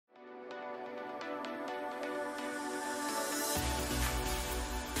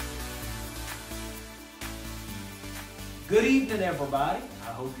Good evening, everybody.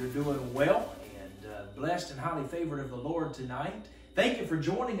 I hope you're doing well and blessed and highly favored of the Lord tonight. Thank you for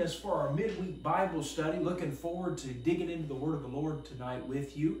joining us for our midweek Bible study. Looking forward to digging into the Word of the Lord tonight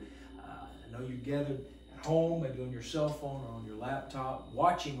with you. I know you're gathered at home, maybe on your cell phone or on your laptop,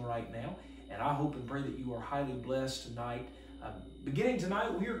 watching right now. And I hope and pray that you are highly blessed tonight. Beginning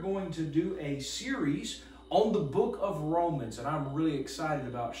tonight, we are going to do a series on the book of Romans, and I'm really excited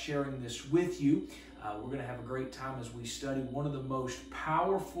about sharing this with you. We're going to have a great time as we study one of the most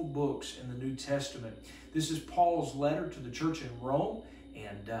powerful books in the New Testament. This is Paul's letter to the church in Rome,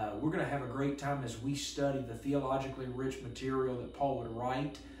 and we're going to have a great time as we study the theologically rich material that Paul would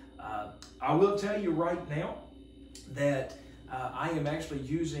write. I will tell you right now that I am actually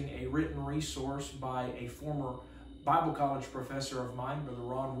using a written resource by a former Bible college professor of mine, Brother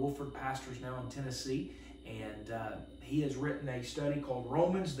Ron Wolford, pastors now in Tennessee, and he has written a study called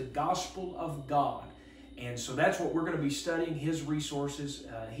Romans, the Gospel of God. And so that's what we're going to be studying, his resources.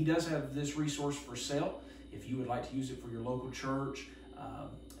 He does have this resource for sale. If you would like to use it for your local church,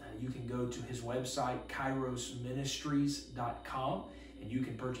 you can go to his website, kairosministries.com, and you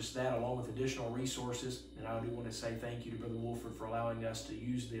can purchase that along with additional resources. And I do want to say thank you to Brother Wolford for allowing us to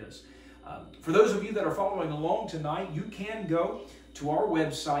use this. For those of you that are following along tonight, you can go to our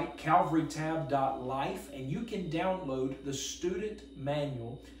website, calvarytab.life, and you can download the student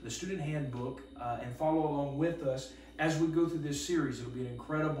manual, the student handbook, and follow along with us as we go through this series. It'll be an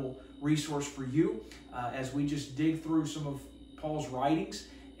incredible resource for you as we just dig through some of Paul's writings.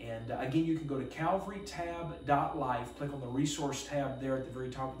 And again, you can go to calvarytab.life, click on the resource tab there at the very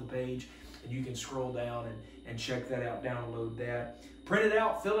top of the page, and you can scroll down and check that out, download that. Print it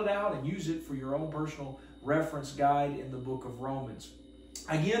out, fill it out, and use it for your own personal reference guide in the book of Romans.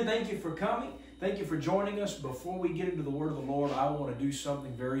 Again, thank you for coming. Thank you for joining us. Before we get into the Word of the Lord, I want to do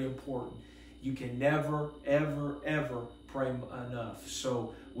something very important. You can never, ever, ever pray enough.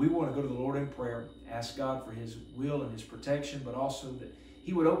 So we want to go to the Lord in prayer, ask God for His will and His protection, but also that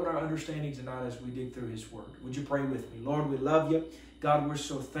He would open our understanding tonight as we dig through His Word. Would you pray with me? Lord, we love you. God, we're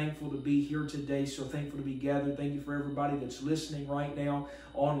so thankful to be here today, so thankful to be gathered. Thank you for everybody that's listening right now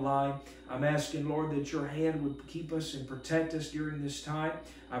online. I'm asking, Lord, that your hand would keep us and protect us during this time.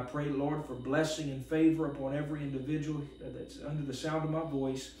 I pray, Lord, for blessing and favor upon every individual that's under the sound of my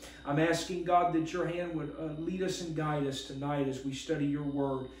voice. I'm asking, God, that your hand would lead us and guide us tonight as we study your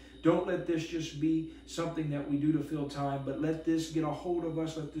word. Don't let this just be something that we do to fill time, but let this get a hold of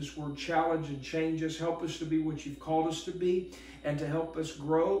us. Let this word challenge and change us. Help us to be what you've called us to be, and to help us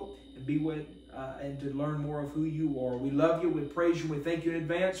grow and be what and to learn more of who you are. We love you. We praise you. We thank you in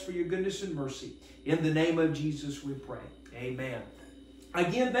advance for your goodness and mercy. In the name of Jesus, we pray. Amen.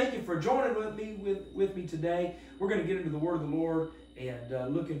 Again, thank you for joining with me today. We're going to get into the Word of the Lord,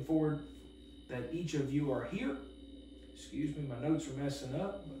 and looking forward that each of you are here. Excuse me, my notes are messing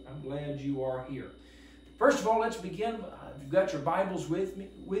up, but I'm glad you are here. First of all, let's begin. If you've got your Bibles with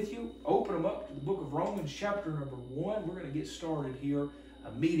you, open them up to the book of Romans, chapter number 1. We're going to get started here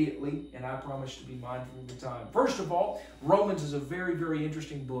immediately, and I promise to be mindful of the time. First of all, Romans is a very, very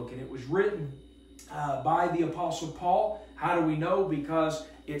interesting book, and it was written by the Apostle Paul. How do we know? Because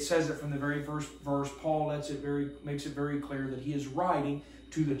it says it from the very first verse. Paul makes it very clear that he is writing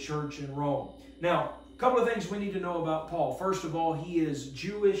to the church in Rome. Now, a couple of things we need to know about Paul. First of all, he is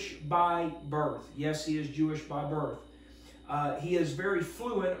Jewish by birth. Yes, he is Jewish by birth. He is very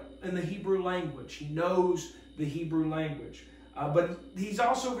fluent in the Hebrew language. He knows the Hebrew language. But he's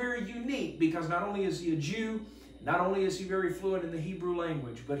also very unique because not only is he a Jew, not only is he very fluent in the Hebrew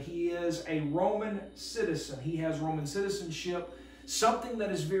language, but he is a Roman citizen. He has Roman citizenship, something that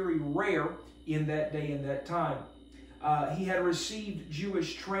is very rare in that day and that time. He had received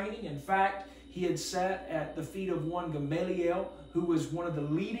Jewish training. In fact, he had sat at the feet of one Gamaliel, who was one of the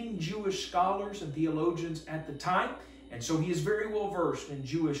leading Jewish scholars and theologians at the time. And so he is very well versed in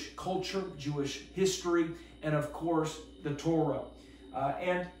Jewish culture, Jewish history, and of course, the Torah.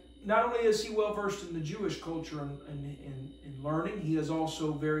 And not only is he well versed in the Jewish culture and learning, he is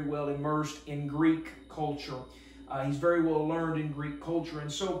also very well immersed in Greek culture. He's very well learned in Greek culture.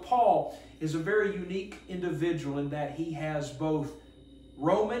 And so Paul is a very unique individual in that he has both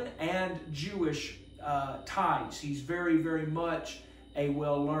Roman and Jewish ties. He's very, very much a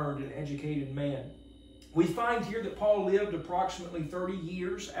well-learned and educated man. We find here that Paul lived approximately 30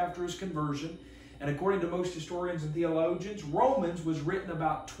 years after his conversion, and according to most historians and theologians, Romans was written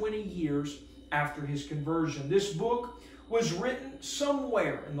about 20 years after his conversion. This book was written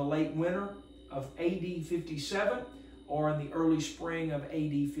somewhere in the late winter of AD 57 or in the early spring of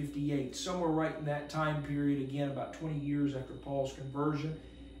AD 58, somewhere right in that time period, again, about 20 years after Paul's conversion.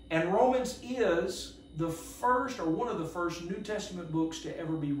 And Romans is the first, or one of the first, New Testament books to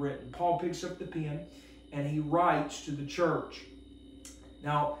ever be written. Paul picks up the pen and he writes to the church.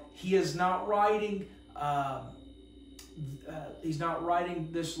 Now, he is not writing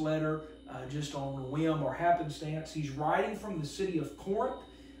this letter just on whim or happenstance. He's writing from the city of Corinth.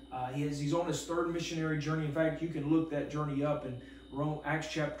 He's on his third missionary journey. In fact, you can look that journey up in Acts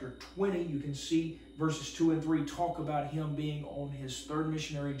chapter 20. You can see verses 2 and 3 talk about him being on his third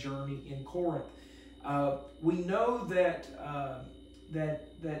missionary journey in Corinth. We know that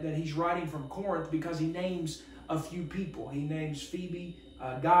he's writing from Corinth because he names a few people. He names Phoebe,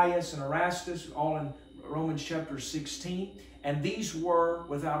 Gaius, and Erastus, all in Romans chapter 16. And these were,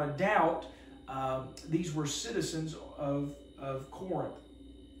 without a doubt, these were citizens of Corinth.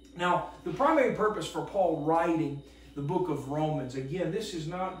 Now, the primary purpose for Paul writing the book of Romans, again, this is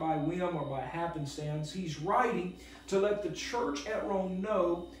not by whim or by happenstance. He's writing to let the church at Rome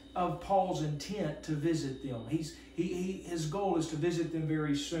know of Paul's intent to visit them. His goal is to visit them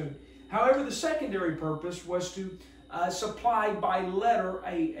very soon. However, the secondary purpose was to supply by letter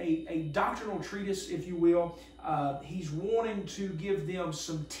a doctrinal treatise, if you will. He's wanting to give them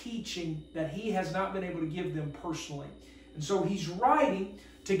some teaching that he has not been able to give them personally. And so he's writing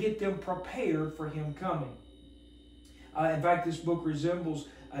to get them prepared for him coming. In fact, this book resembles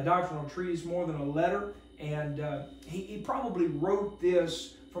a doctrinal treatise more than a letter, and he probably wrote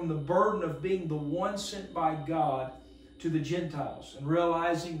this from the burden of being the one sent by God to the Gentiles, and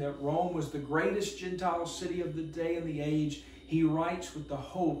realizing that Rome was the greatest Gentile city of the day and the age. He writes with the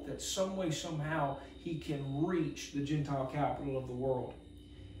hope that some way, somehow, he can reach the Gentile capital of the world.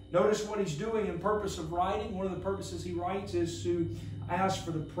 Notice what he's doing in purpose of writing. One of the purposes he writes is to ask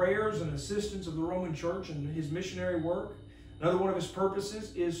for the prayers and assistance of the Roman church in his missionary work. Another one of his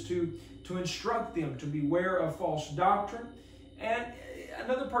purposes is to instruct them to beware of false doctrine. And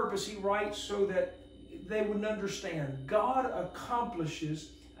another purpose he writes so that they would understand God accomplishes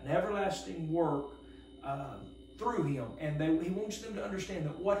an everlasting work through him. And he wants them to understand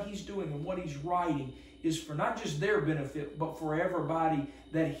that what he's doing and what he's writing is for not just their benefit, but for everybody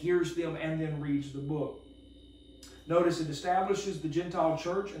that hears them and then reads the book. Notice it establishes the Gentile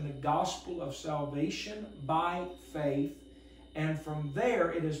church in the gospel of salvation by faith, and from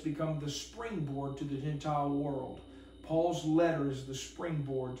there it has become the springboard to the Gentile world. Paul's letter is the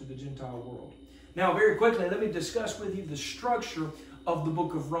springboard to the Gentile world. Now, very quickly, let me discuss with you the structure of the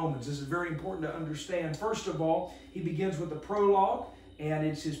book of Romans. This is very important to understand. First of all, he begins with a prologue, and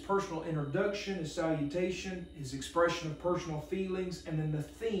it's his personal introduction, his salutation, his expression of personal feelings, and then the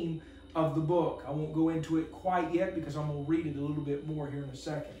theme of the book. I won't go into it quite yet because I'm going to read it a little bit more here in a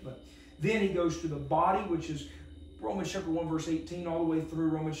second. But then he goes to the body, which is Romans chapter 1, verse 18, all the way through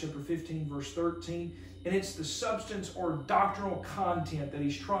Romans chapter 15, verse 13. And it's the substance or doctrinal content that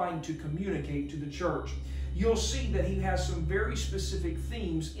he's trying to communicate to the church. You'll see that he has some very specific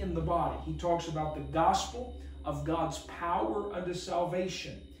themes in the body. He talks about the gospel of God's power unto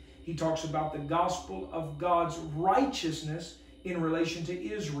salvation. He talks about the gospel of God's righteousness in relation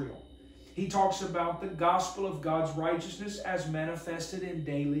to Israel. He talks about the gospel of God's righteousness as manifested in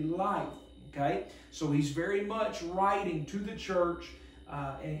daily life. Okay? So he's very much writing to the church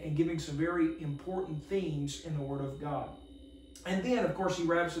and giving some very important themes in the Word of God. And then, of course, he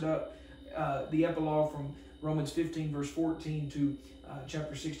wraps it up, the epilogue from Romans 15, verse 14 to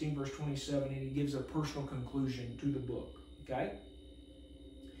chapter 16, verse 27, and he gives a personal conclusion to the book. Okay?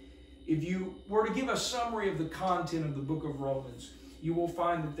 If you were to give a summary of the content of the book of Romans, you will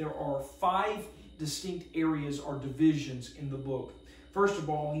find that there are 5 distinct areas or divisions in the book. First of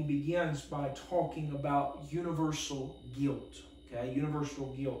all, he begins by talking about universal guilt. Okay, universal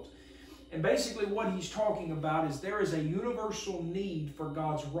guilt. And basically what he's talking about is there is a universal need for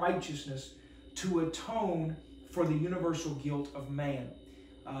God's righteousness to atone for the universal guilt of man.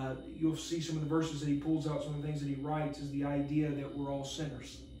 You'll see some of the verses that he pulls out, some of the things that he writes is the idea that we're all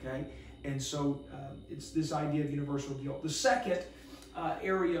sinners. Okay, and so it's this idea of universal guilt. The second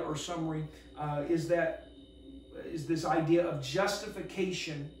area or summary is this idea of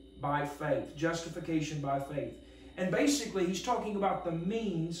justification by faith. Justification by faith. And basically, he's talking about the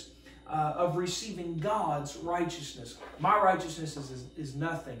means of receiving God's righteousness. My righteousness is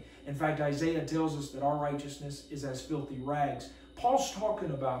nothing. In fact, Isaiah tells us that our righteousness is as filthy rags. Paul's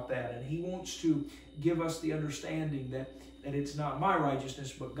talking about that, and he wants to give us the understanding that it's not my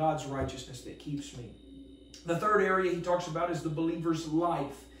righteousness, but God's righteousness that keeps me. The third area he talks about is the believer's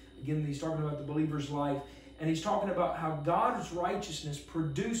life. Again, he's talking about the believer's life, and he's talking about how God's righteousness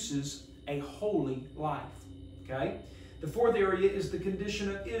produces a holy life. Okay? The fourth area is the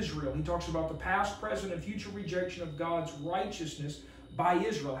condition of Israel. He talks about the past, present, and future rejection of God's righteousness by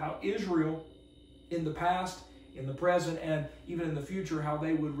Israel. How Israel in the past, in the present, and even in the future, how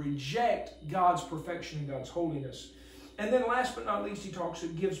they would reject God's perfection and God's holiness. And then last but not least,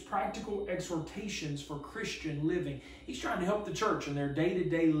 it gives practical exhortations for Christian living. He's trying to help the church in their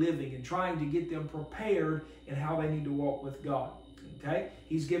day-to-day living and trying to get them prepared in how they need to walk with God. Okay?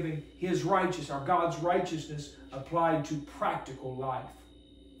 He's giving His righteousness, our God's righteousness, applied to practical life.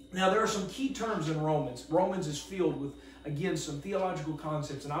 Now, there are some key terms in Romans. Romans is filled with, again, some theological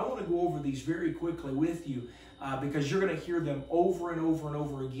concepts, and I want to go over these very quickly with you because you're going to hear them over and over and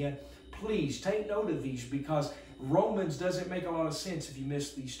over again. Please take note of these because Romans doesn't make a lot of sense if you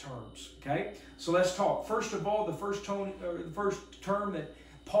miss these terms. Okay? So let's talk. First of all, the first term that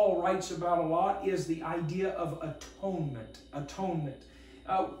Paul writes about a lot is the idea of atonement. Atonement.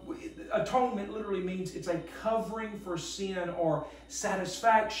 Atonement literally means it's a covering for sin or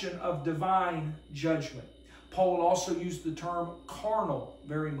satisfaction of divine judgment. Paul will also use the term carnal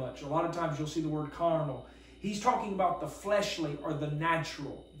very much. A lot of times you'll see the word carnal. He's talking about the fleshly or the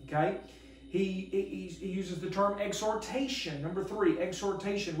natural. Okay? He uses the term exhortation. Number 3,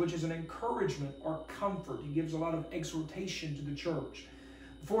 exhortation, which is an encouragement or comfort. He gives a lot of exhortation to the church.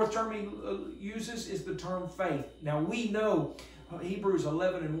 The fourth term he uses is the term faith. Now we know Hebrews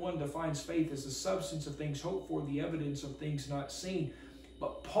 11:1 defines faith as the substance of things hoped for, the evidence of things not seen.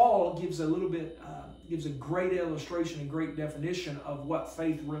 But Paul gives a great illustration and great definition of what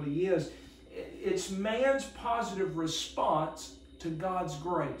faith really is. It's man's positive response to God's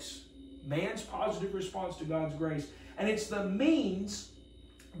grace. Man's positive response to God's grace. And it's the means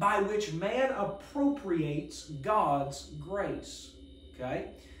by which man appropriates God's grace.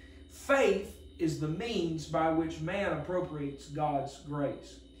 Okay? Faith is the means by which man appropriates God's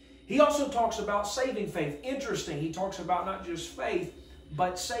grace. He also talks about saving faith. Interesting, he talks about not just faith,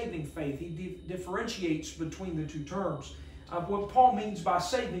 but saving faith. He differentiates between the two terms. What Paul means by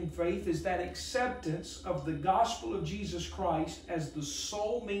saving faith is that acceptance of the gospel of Jesus Christ as the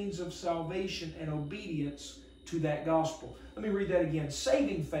sole means of salvation and obedience to that gospel. Let me read that again.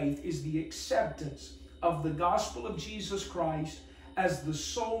 Saving faith is the acceptance of the gospel of Jesus Christ as the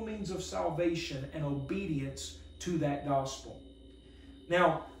sole means of salvation and obedience to that gospel.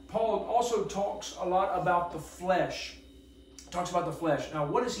 Now, Paul also talks a lot about the flesh. Talks about the flesh. Now,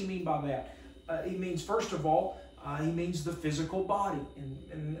 what does he mean by that? He means, first of all, he means the physical body. And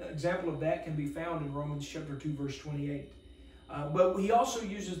an example of that can be found in Romans chapter 2, verse 28. But he also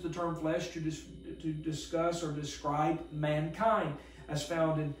uses the term flesh to discuss or describe mankind, as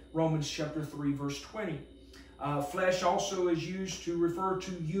found in Romans chapter 3, verse 20. Flesh also is used to refer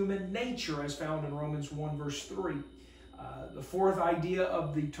to human nature, as found in Romans 1, verse 3. The fourth idea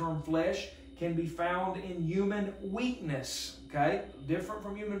of the term flesh can be found in human weakness. Okay? Different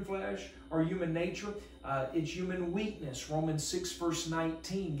from human flesh or human nature. It's human weakness. Romans 6, verse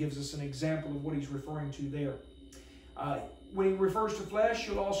 19 gives us an example of what he's referring to there. When he refers to flesh,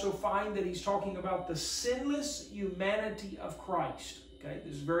 you'll also find that he's talking about the sinless humanity of Christ. Okay?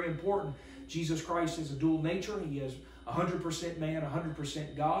 This is very important. Jesus Christ is a dual nature. He is 100% man,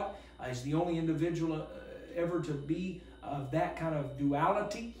 100% God. He's the only individual ever to be of that kind of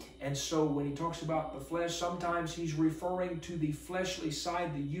duality. And so when he talks about the flesh, sometimes he's referring to the fleshly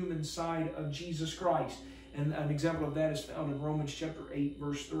side, the human side of Jesus Christ. And an example of that is found in Romans chapter 8,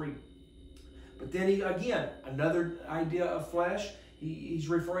 verse 3. But then again, another idea of flesh, he's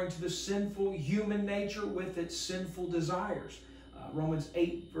referring to the sinful human nature with its sinful desires. Romans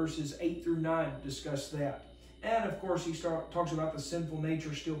 8, verses 8 through 9 discuss that. And of course, he talks about the sinful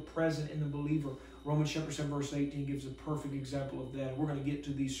nature still present in the believer. Romans chapter 7, verse 18 gives a perfect example of that. We're going to get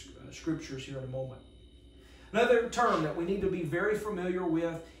to these scriptures here in a moment. Another term that we need to be very familiar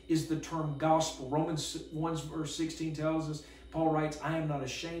with is the term gospel. Romans 1, verse 16 tells us, Paul writes, I am not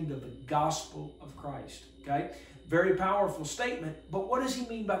ashamed of the gospel of Christ. Okay? Very powerful statement, but what does he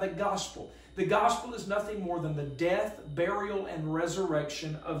mean by the gospel? The gospel is nothing more than the death, burial, and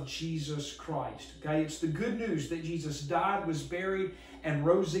resurrection of Jesus Christ. Okay? It's the good news that Jesus died, was buried, and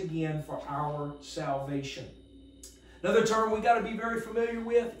rose again for our salvation. Another term we got to be very familiar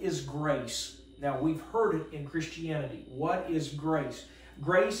with is grace. Now, we've heard it in Christianity. What is grace?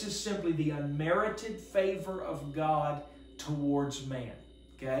 Grace is simply the unmerited favor of God towards man.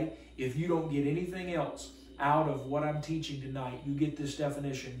 Okay? If you don't get anything else out of what I'm teaching tonight, you get this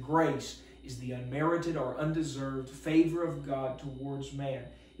definition. Grace is the unmerited or undeserved favor of God towards man.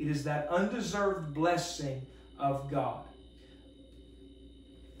 It is that undeserved blessing of God.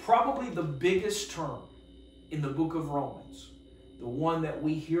 Probably the biggest term in the book of Romans, the one that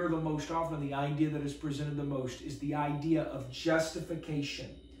we hear the most often, the idea that is presented the most, is the idea of justification.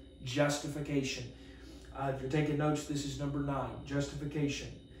 Justification. If you're taking notes, this is number 9, justification.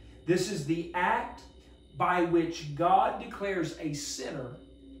 This is the act by which God declares a sinner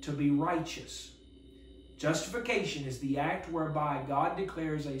to be righteous. Justification is the act whereby God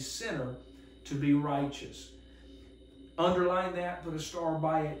declares a sinner to be righteous. Underline that, put a star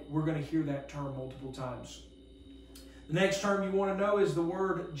by it. We're going to hear that term multiple times. The next term you want to know is the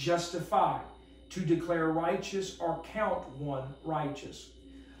word justify, to declare righteous or count one righteous.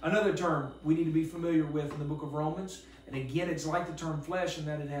 Another term we need to be familiar with in the book of Romans, and again, it's like the term flesh in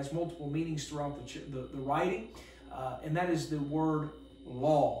that it has multiple meanings throughout the writing, and that is the word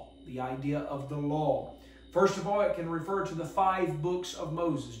law, the idea of the law. First of all, it can refer to the 5 books of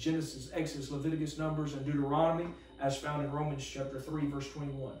Moses, Genesis, Exodus, Leviticus, Numbers, and Deuteronomy, as found in Romans chapter 3, verse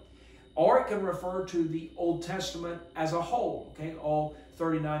 21. Or it can refer to the Old Testament as a whole, okay, all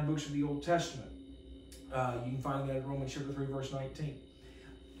 39 books of the Old Testament. You can find that in Romans chapter 3, verse 19.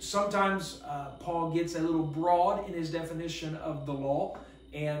 Sometimes Paul gets a little broad in his definition of the law,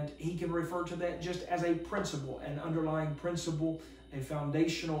 and he can refer to that just as a principle, an underlying principle, a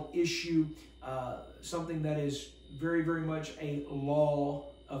foundational issue, something that is very, very much a law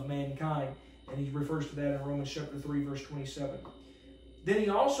of mankind. And he refers to that in Romans chapter 3, verse 27. Then he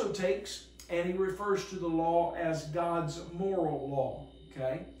also takes and he refers to the law as God's moral law.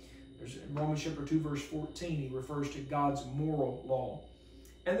 Okay? There's in Romans chapter 2, verse 14, he refers to God's moral law.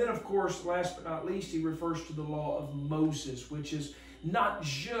 And then, of course, last but not least, he refers to the law of Moses, which is not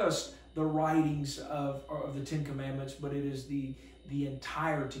just the writings of the Ten Commandments, but it is the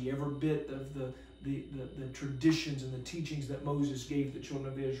entirety, every bit of the traditions and the teachings that Moses gave the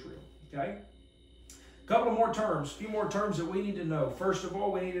children of Israel. Okay? A couple of more terms, a few more terms that we need to know. First of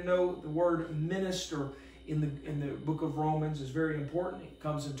all, we need to know the word minister in the book of Romans is very important. It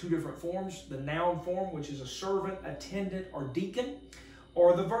comes in 2 different forms. The noun form, which is a servant, attendant, or deacon,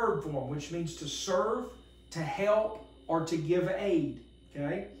 or the verb form, which means to serve, to help, or to give aid.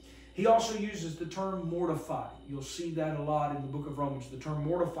 Okay? He also uses the term mortify. You'll see that a lot in the book of Romans. The term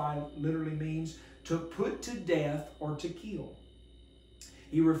mortify literally means to put to death or to kill.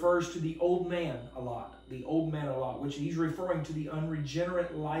 He refers to the old man a lot, which he's referring to the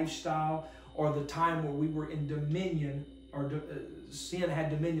unregenerate lifestyle or the time where we were in dominion, or sin had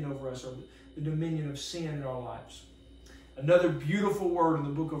dominion over us, or the dominion of sin in our lives. Another beautiful word in the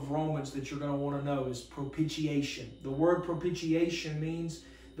book of Romans that you're going to want to know is propitiation. The word propitiation means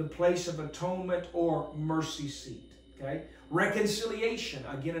the place of atonement or mercy seat. Okay? Reconciliation,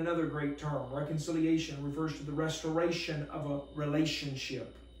 again, another great term. Reconciliation refers to the restoration of a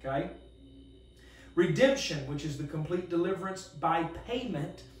relationship. Okay? Redemption, which is the complete deliverance by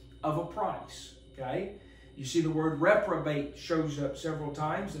payment of a price. Okay? You see the word reprobate shows up several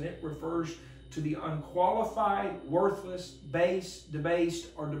times, and it refers to the unqualified, worthless, base, debased,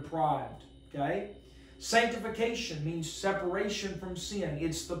 or deprived. Okay? Sanctification means separation from sin.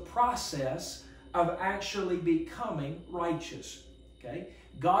 It's the process of actually becoming righteous. Okay?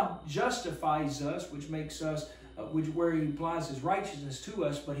 God justifies us, which makes us, where He applies His righteousness to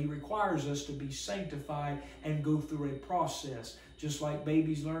us, but He requires us to be sanctified and go through a process. Just like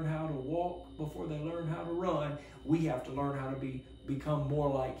babies learn how to walk before they learn how to run, we have to learn how to become more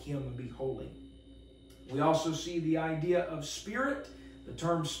like Him and be holy. We also see the idea of spirit. The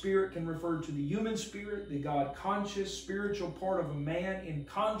term spirit can refer to the human spirit, the God-conscious, spiritual part of a man, in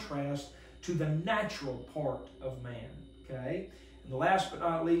contrast to the natural part of man. Okay? And the last but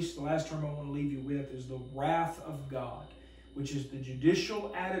not least, the last term I want to leave you with is the wrath of God, which is the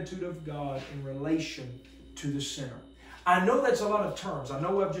judicial attitude of God in relation to the sinner. I know that's a lot of terms. I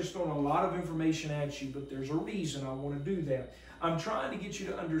know I've just thrown a lot of information at you, but there's a reason I want to do that. I'm trying to get you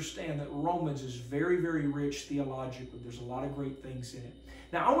to understand that Romans is very, very rich theologically. There's a lot of great things in it.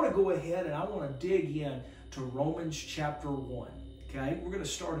 Now, I want to go ahead and I want to dig in to Romans chapter 1. Okay? We're going to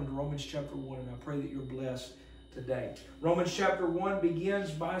start into Romans chapter 1, and I pray that you're blessed today. Romans chapter 1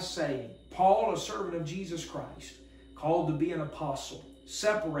 begins by saying, Paul, a servant of Jesus Christ, called to be an apostle,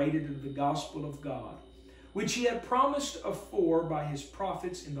 separated into the gospel of God, which He had promised afore by His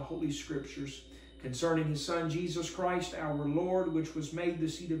prophets in the Holy Scriptures, concerning His Son Jesus Christ our Lord, which was made the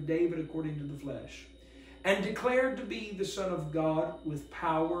seed of David according to the flesh, and declared to be the Son of God with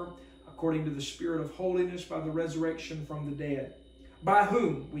power, according to the Spirit of holiness, by the resurrection from the dead, by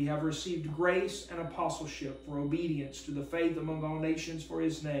whom we have received grace and apostleship for obedience to the faith among all nations for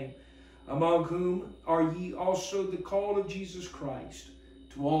His name, among whom are ye also the called of Jesus Christ.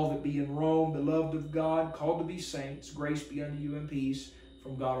 To all that be in Rome, beloved of God, called to be saints, grace be unto you and peace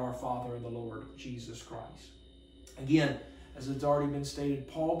from God our Father and the Lord Jesus Christ. Again, as it's already been stated,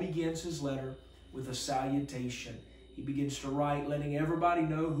 Paul begins his letter with a salutation. He begins to write, letting everybody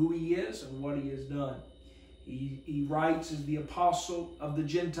know who he is and what he has done. He writes as the apostle of the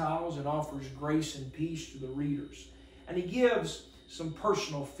Gentiles and offers grace and peace to the readers. And he gives some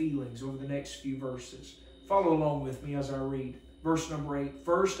personal feelings over the next few verses. Follow along with me as I read. Verse number 8.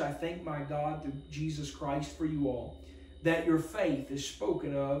 First, I thank my God through Jesus Christ for you all, that your faith is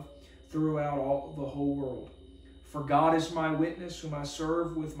spoken of throughout all the whole world. For God is my witness, whom I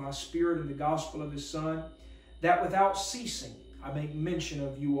serve with my spirit in the gospel of his Son, that without ceasing I make mention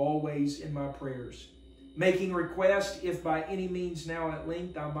of you always in my prayers, making request, if by any means now at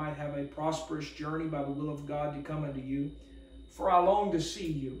length I might have a prosperous journey by the will of God to come unto you. For I long to see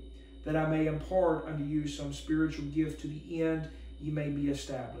you, that I may impart unto you some spiritual gift to the end ye may be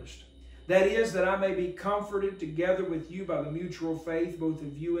established. That is, that I may be comforted together with you by the mutual faith, both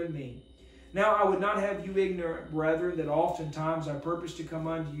of you and me. Now I would not have you ignorant, brethren, that oftentimes I purposed to come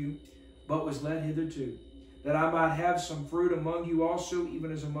unto you, but was led hitherto, that I might have some fruit among you also,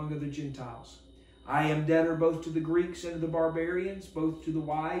 even as among other Gentiles. I am debtor both to the Greeks and to the barbarians, both to the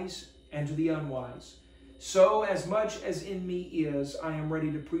wise and to the unwise. So as much as in me is, I am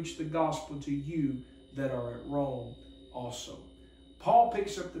ready to preach the gospel to you that are at Rome also. Paul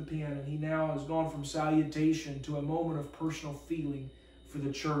picks up the pen, and he now has gone from salutation to a moment of personal feeling for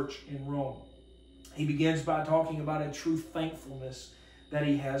the church in Rome. He begins by talking about a true thankfulness that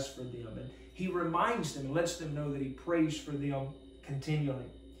he has for them. And he reminds them and lets them know that he prays for them continually.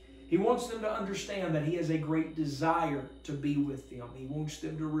 He wants them to understand that he has a great desire to be with them. He wants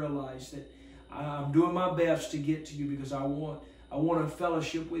them to realize that I'm doing my best to get to you because I want to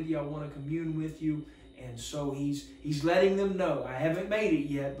fellowship with you. I want to commune with you. And so he's letting them know, I haven't made it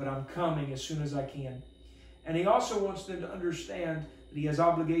yet, but I'm coming as soon as I can. And he also wants them to understand that he has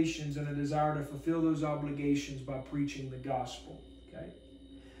obligations and a desire to fulfill those obligations by preaching the gospel. Okay?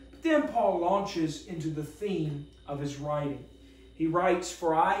 But then Paul launches into the theme of his writing. He writes,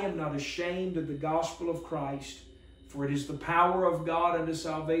 For I am not ashamed of the gospel of Christ, for it is the power of God unto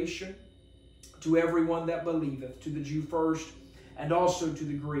salvation to everyone that believeth, to the Jew first, and also to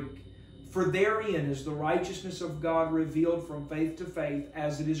the Greek. For therein is the righteousness of God revealed from faith to faith,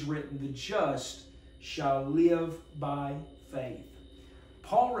 as it is written, the just shall live by faith.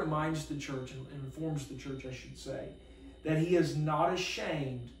 Paul reminds the church, and informs the church, I should say, that he is not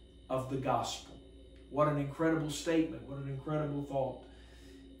ashamed of the gospel. What an incredible statement. What an incredible thought.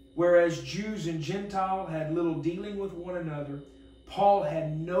 Whereas Jews and Gentiles had little dealing with one another, Paul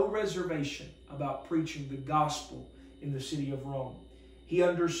had no reservation about preaching the gospel in the city of Rome. He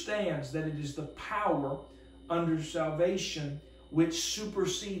understands that it is the power under salvation which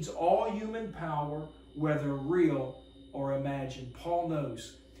supersedes all human power, whether real or imagined. Paul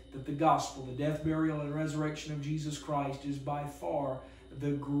knows that the gospel, the death, burial, and resurrection of Jesus Christ is by far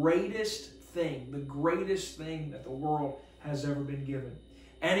the greatest thing that the world has ever been given.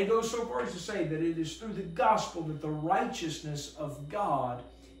 And he goes so far as to say that it is through the gospel that the righteousness of God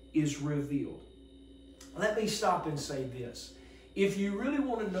is revealed. Let me stop and say this. If you really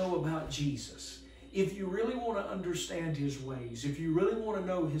want to know about Jesus, if you really want to understand his ways, if you really want to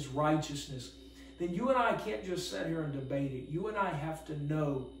know his righteousness, then you and I can't just sit here and debate it. You and I have to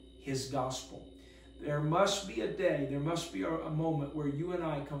know his gospel. There must be a day, there must be a moment where you and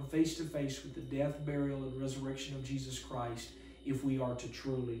I come face to face with the death, burial, and resurrection of Jesus Christ if we are to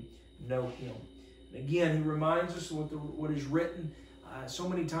truly know him. And again, he reminds us of what is written so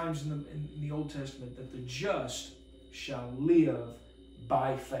many times in the Old Testament, that the just shall live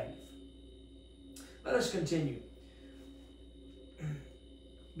by faith. Let us continue.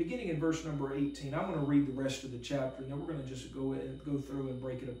 Beginning in verse number 18, I'm going to read the rest of the chapter, and then we're going to just go through and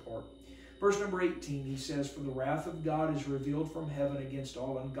break it apart. Verse number 18, he says, For the wrath of God is revealed from heaven against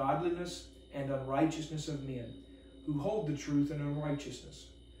all ungodliness and unrighteousness of men, who hold the truth in unrighteousness.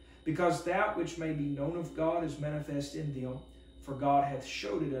 Because that which may be known of God is manifest in them, for God hath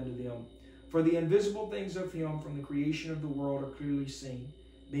showed it unto them. For the invisible things of him from the creation of the world are clearly seen,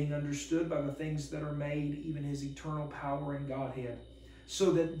 being understood by the things that are made, even his eternal power and Godhead,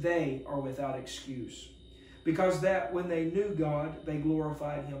 so that they are without excuse. Because that when they knew God, they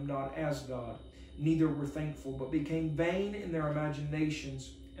glorified him not as God, neither were thankful, but became vain in their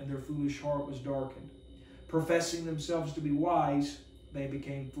imaginations, and their foolish heart was darkened. Professing themselves to be wise, they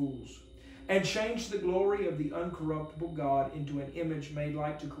became fools, and changed the glory of the uncorruptible God into an image made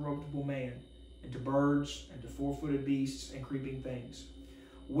like to corruptible man, and to birds, and to four-footed beasts, and creeping things.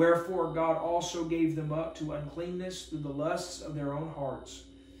 Wherefore God also gave them up to uncleanness through the lusts of their own hearts,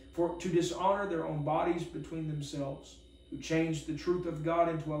 for to dishonor their own bodies between themselves, who changed the truth of God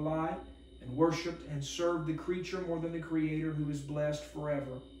into a lie, and worshipped and served the creature more than the Creator, who is blessed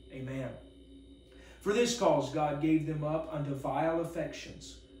forever. Amen. For this cause God gave them up unto vile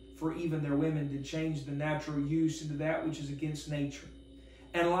affections. for even their women did change the natural use into that which is against nature.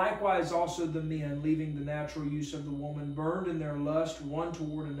 And likewise also the men, leaving the natural use of the woman, burned in their lust one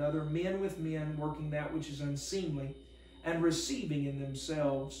toward another, men with men, working that which is unseemly, and receiving in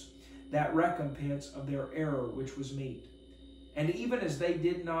themselves that recompense of their error which was meet. And even as they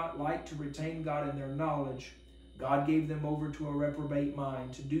did not like to retain God in their knowledge, God gave them over to a reprobate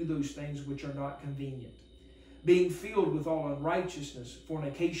mind to do those things which are not convenient, being filled with all unrighteousness,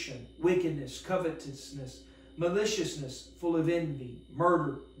 fornication, wickedness, covetousness, maliciousness, full of envy,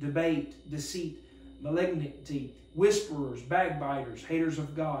 murder, debate, deceit, malignity, whisperers, backbiters, haters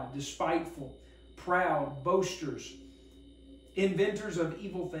of God, despiteful, proud, boasters, inventors of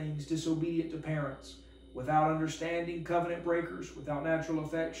evil things, disobedient to parents, without understanding, covenant breakers, without natural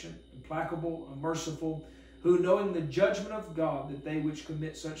affection, implacable, unmerciful, who knowing the judgment of God, that they which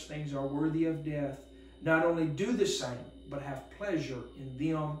commit such things are worthy of death, not only do the same, but have pleasure in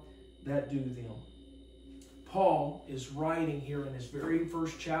them that do them. Paul is writing here in his very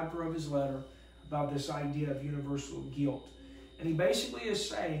first chapter of his letter about this idea of universal guilt. And he basically is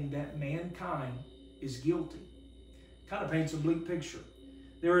saying that mankind is guilty. Kind of paints a bleak picture.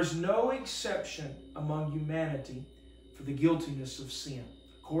 There is no exception among humanity for the guiltiness of sin.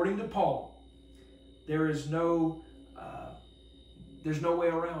 According to Paul, there's no way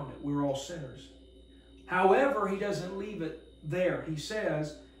around it. We're all sinners. However, he doesn't leave it there. He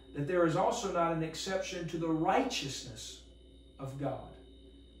says that there is also not an exception to the righteousness of God,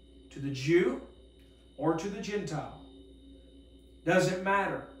 to the Jew or to the Gentile. Doesn't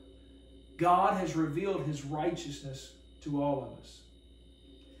matter. God has revealed his righteousness to all of us.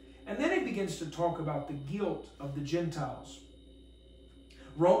 And then he begins to talk about the guilt of the Gentiles.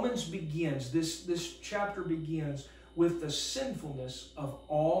 Romans begins, this chapter begins with the sinfulness of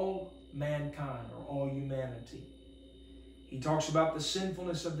all mankind or all humanity. He talks about the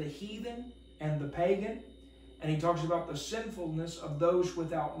sinfulness of the heathen and the pagan, and he talks about the sinfulness of those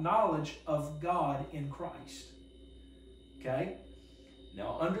without knowledge of God in Christ. Okay?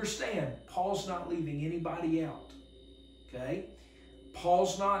 Now understand, Paul's not leaving anybody out. Okay?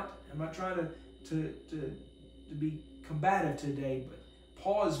 Paul's not, I'm not trying to be combative today, but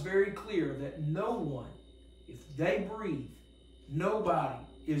Paul is very clear that no one, if they breathe, nobody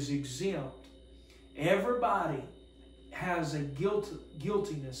is exempt. Everybody has a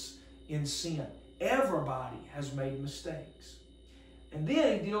guiltiness in sin. Everybody has made mistakes. And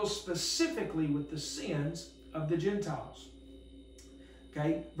then he deals specifically with the sins of the Gentiles.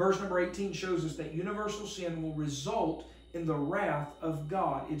 Okay, verse number 18 shows us that universal sin will result in the wrath of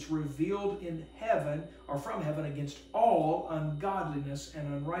God. It's revealed in heaven or from heaven against all ungodliness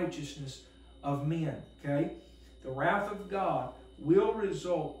and unrighteousness of men. Okay? The wrath of God will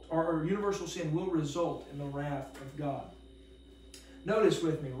result, or universal sin will result in the wrath of God. Notice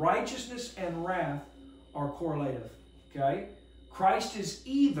with me, righteousness and wrath are correlative. Okay? Christ is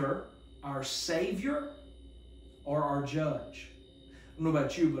either our Savior or our judge. I don't know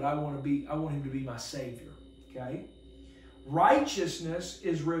about you, but I want him to be my Savior. Okay? Righteousness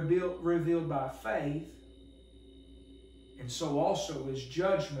is revealed by faith, and so also is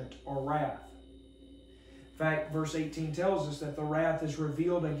judgment or wrath. In fact, verse 18 tells us that the wrath is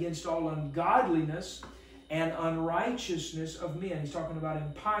revealed against all ungodliness and unrighteousness of men. He's talking about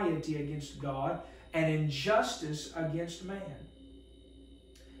impiety against God and injustice against man.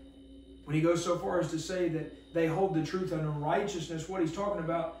 When he goes so far as to say that they hold the truth and unrighteousness, what he's talking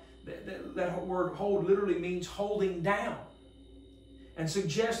about, that word hold literally means holding down, and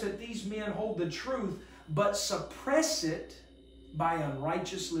suggests that these men hold the truth but suppress it by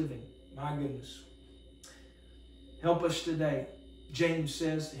unrighteous living. My goodness. Help us today. James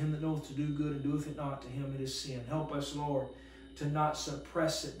says, to him that knoweth to do good and doeth it not, to him it is sin. Help us, Lord, to not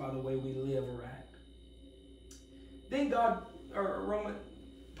suppress it by the way we live or act. Then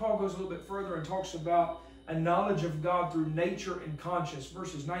Paul goes a little bit further and talks about a knowledge of God through nature and conscience.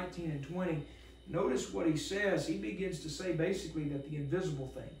 Verses 19 and 20. Notice what he says. He begins to say basically that the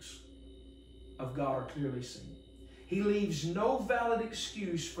invisible things of God are clearly seen. He leaves no valid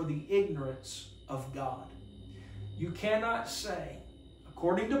excuse for the ignorance of God. You cannot say,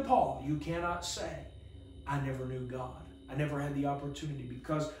 according to Paul, you cannot say, I never knew God. I never had the opportunity,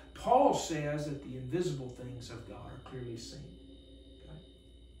 because Paul says that the invisible things of God are clearly seen. Okay?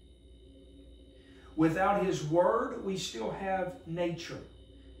 Without his word, we still have nature.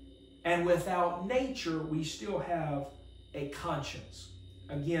 And without nature, we still have a conscience.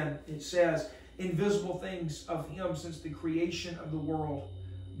 Again, it says, invisible things of him since the creation of the world.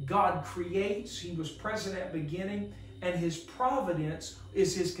 God creates. He was present at beginning, and his providence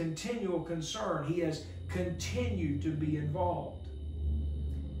is his continual concern. He has continued to be involved.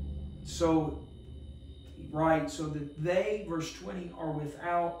 So, right, so that they, verse 20, are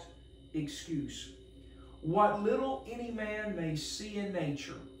without excuse. What little any man may see in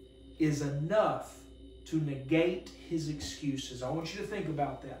nature is enough to negate his excuses. I want you to think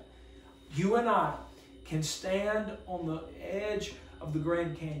about that. You and I can stand on the edge of the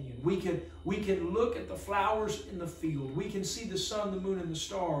Grand Canyon. We can look at the flowers in the field. We can see the sun, the moon, and the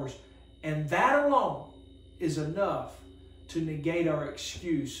stars. And that alone is enough to negate our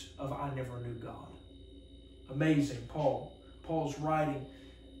excuse of I never knew God. Amazing. Paul's writing,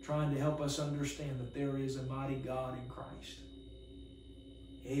 trying to help us understand that there is a mighty God in Christ.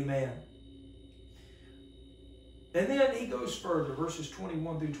 Amen. And then he goes further. Verses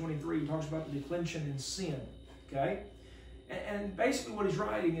 21 through 23, he talks about the declension in sin. Okay? And basically what he's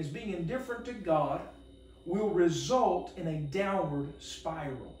writing is being indifferent to God will result in a downward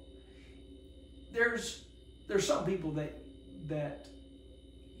spiral. There's some people that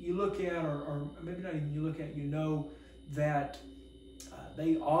you look at, or maybe not even you look at, you know that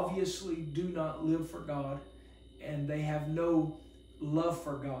they obviously do not live for God, and they have no love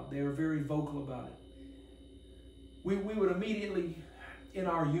for God. They are very vocal about it. We would immediately, in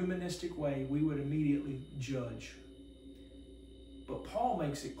our humanistic way, we would immediately judge. But Paul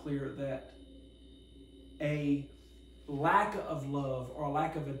makes it clear that a lack of love or a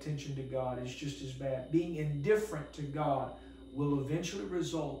lack of attention to God is just as bad. Being indifferent to God will eventually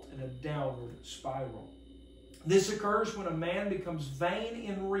result in a downward spiral. This occurs when a man becomes vain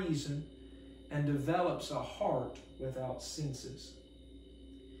in reason and develops a heart without senses.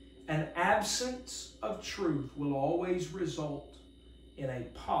 An absence of truth will always result in a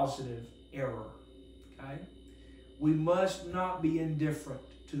positive error. Okay? We must not be indifferent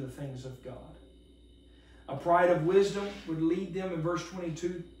to the things of God. A pride of wisdom would lead them, in verse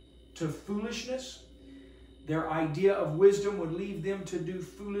 22, to foolishness. Their idea of wisdom would lead them to do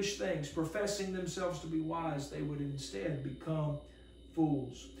foolish things. Professing themselves to be wise, they would instead become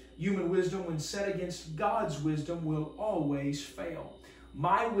fools. Human wisdom, when set against God's wisdom, will always fail.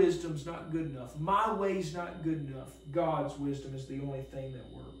 My wisdom's not good enough. My way's not good enough. God's wisdom is the only thing that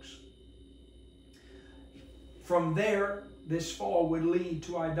works. From there, this fall would lead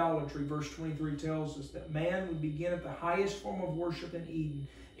to idolatry. Verse 23 tells us that man would begin at the highest form of worship in Eden,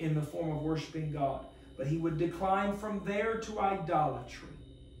 in the form of worshiping God. But he would decline from there to idolatry.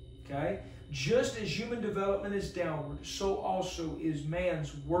 Okay? Just as human development is downward, so also is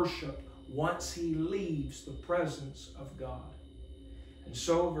man's worship once he leaves the presence of God. And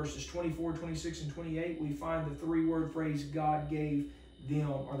so, verses 24, 26, and 28, we find the three-word phrase, God gave them,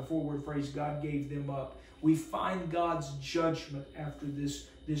 or the four-word phrase, God gave them up. We find God's judgment after this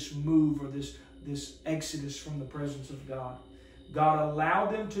move, or this exodus from the presence of God. God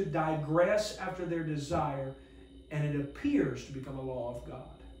allowed them to digress after their desire, and it appears to become a law of God.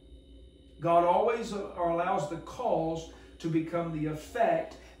 God always allows the cause to become the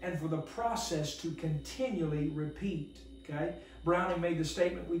effect, and for the process to continually repeat. Okay? Browning made the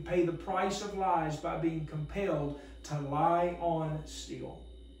statement, we pay the price of lies by being compelled to lie on still.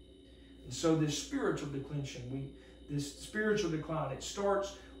 And so this spiritual declension, this spiritual decline, it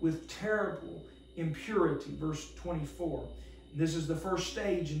starts with terrible impurity, verse 24. This is the first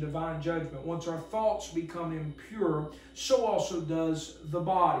stage in divine judgment. Once our thoughts become impure, so also does the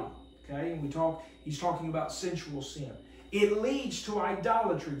body. Okay? And he's talking about sensual sin. It leads to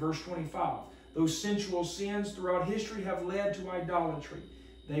idolatry, verse 25. Those sensual sins throughout history have led to idolatry.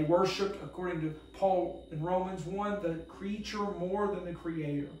 They worshiped, according to Paul in Romans 1, the creature more than the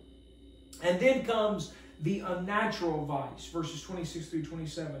Creator. And then comes the unnatural vice, verses 26 through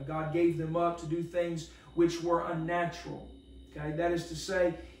 27. God gave them up to do things which were unnatural. Okay, that is to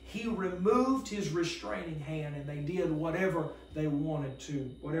say, He removed His restraining hand and they did whatever they wanted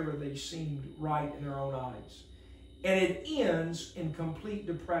to, whatever they seemed right in their own eyes. And it ends in complete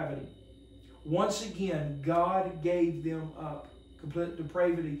depravity. Once again, God gave them up. Complete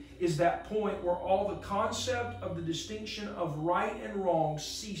depravity is that point where all the concept of the distinction of right and wrong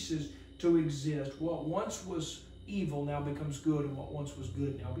ceases to exist. What once was evil now becomes good, and what once was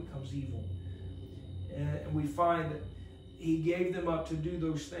good now becomes evil. And we find that He gave them up to do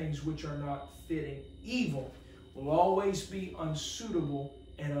those things which are not fitting. Evil will always be unsuitable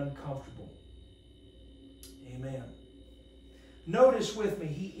and uncomfortable. Amen. Notice with me,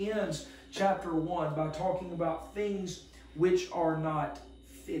 he ends chapter 1 by talking about things which are not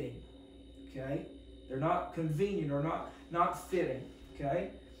fitting. Okay? They're not convenient or not fitting. Okay?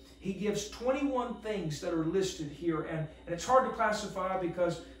 He gives 21 things that are listed here, and it's hard to classify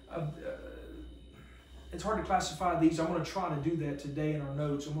because it's hard to classify these. I'm going to try to do that today in our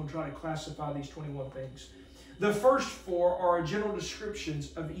notes. I'm going to try to classify these 21 things. The first four are general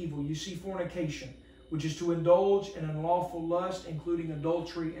descriptions of evil. You see fornication, which is to indulge in unlawful lust, including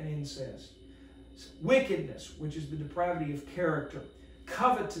adultery and incest. Wickedness, which is the depravity of character.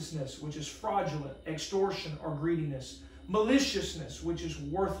 Covetousness, which is fraudulent, extortion, or greediness. Maliciousness, which is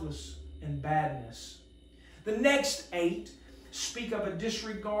worthless and badness. The next 8 speak of a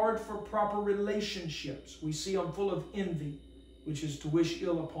disregard for proper relationships. We see them full of envy, which is to wish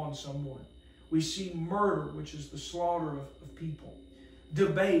ill upon someone. We see murder, which is the slaughter of people.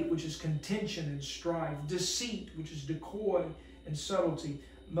 Debate, which is contention and strife. Deceit, which is decoy and subtlety.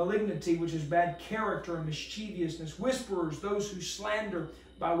 Malignity, which is bad character and mischievousness. Whisperers, those who slander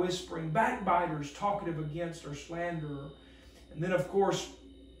by whispering. Backbiters, talkative against or slanderer. And then, of course,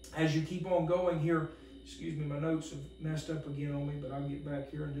 as you keep on going here, excuse me, my notes have messed up again on me, but I'll get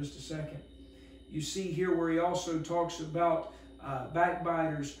back here in just a second. You see here where he also talks about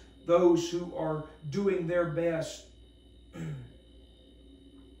backbiters, those who are doing their best.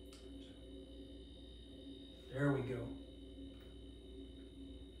 There we go.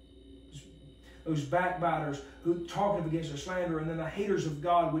 Those backbiters who talking against or slander, and then the haters of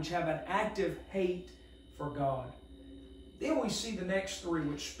God, which have an active hate for God. Then we see the next 3,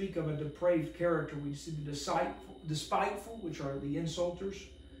 which speak of a depraved character. We see the despiteful, which are the insulters.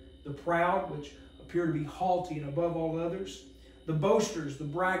 The proud, which appear to be haughty and above all others. The boasters, the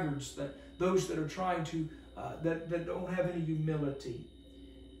braggarts, those that are trying to, that don't have any humility.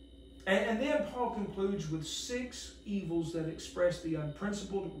 And then Paul concludes with 6 evils that express the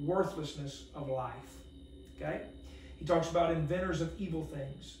unprincipled worthlessness of life. Okay? He talks about inventors of evil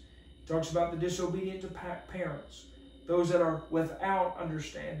things. He talks about the disobedient to parents. Those that are without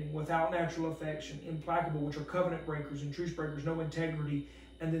understanding, without natural affection, implacable, which are covenant breakers and truce breakers, no integrity.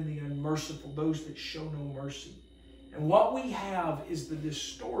 And then the unmerciful, those that show no mercy. And what we have is the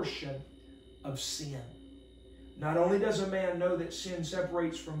distortion of sin. Not only does a man know that sin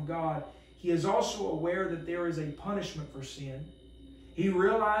separates from God, he is also aware that there is a punishment for sin. He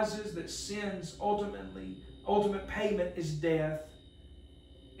realizes that sin's ultimate payment is death.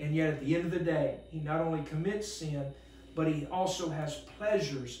 And yet at the end of the day, he not only commits sin, but he also has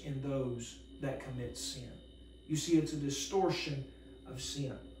pleasures in those that commit sin. You see, it's a distortion of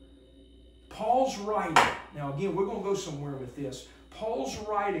sin. Paul's writing, now again, we're going to go somewhere with this. Paul's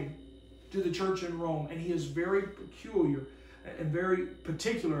writing to the church in Rome, and he is very peculiar and very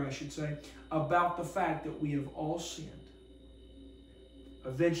particular, I should say, about the fact that we have all sinned.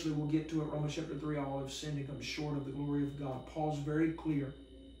 Eventually, we'll get to it, Romans chapter 3, all have sinned and come short of the glory of God. Paul's very clear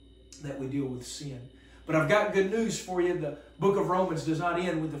that we deal with sin. But I've got good news for you. The book of Romans does not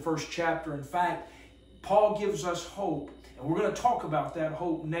end with the first chapter. In fact, Paul gives us hope, and we're going to talk about that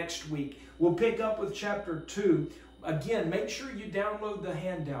hope next week. We'll pick up with chapter 2. Again, make sure you download the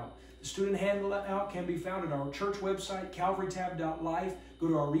handout. The student handout can be found at our church website, calvarytab.life. Go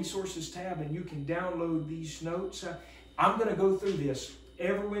to our resources tab, and you can download these notes. I'm going to go through this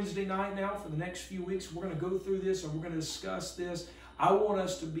every Wednesday night now for the next few weeks. We're going to go through this, and we're going to discuss this. I want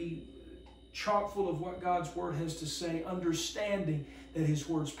us to be chock full of what God's Word has to say, understanding that His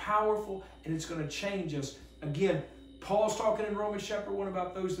Word's powerful and it's going to change us. Again, Paul's talking in Romans chapter 1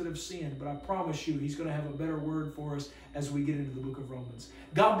 about those that have sinned, but I promise you He's going to have a better word for us as we get into the book of Romans.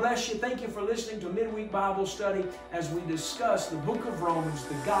 God bless you. Thank you for listening to Midweek Bible Study as we discuss the book of Romans,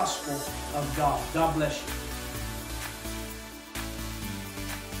 the gospel of God. God bless you.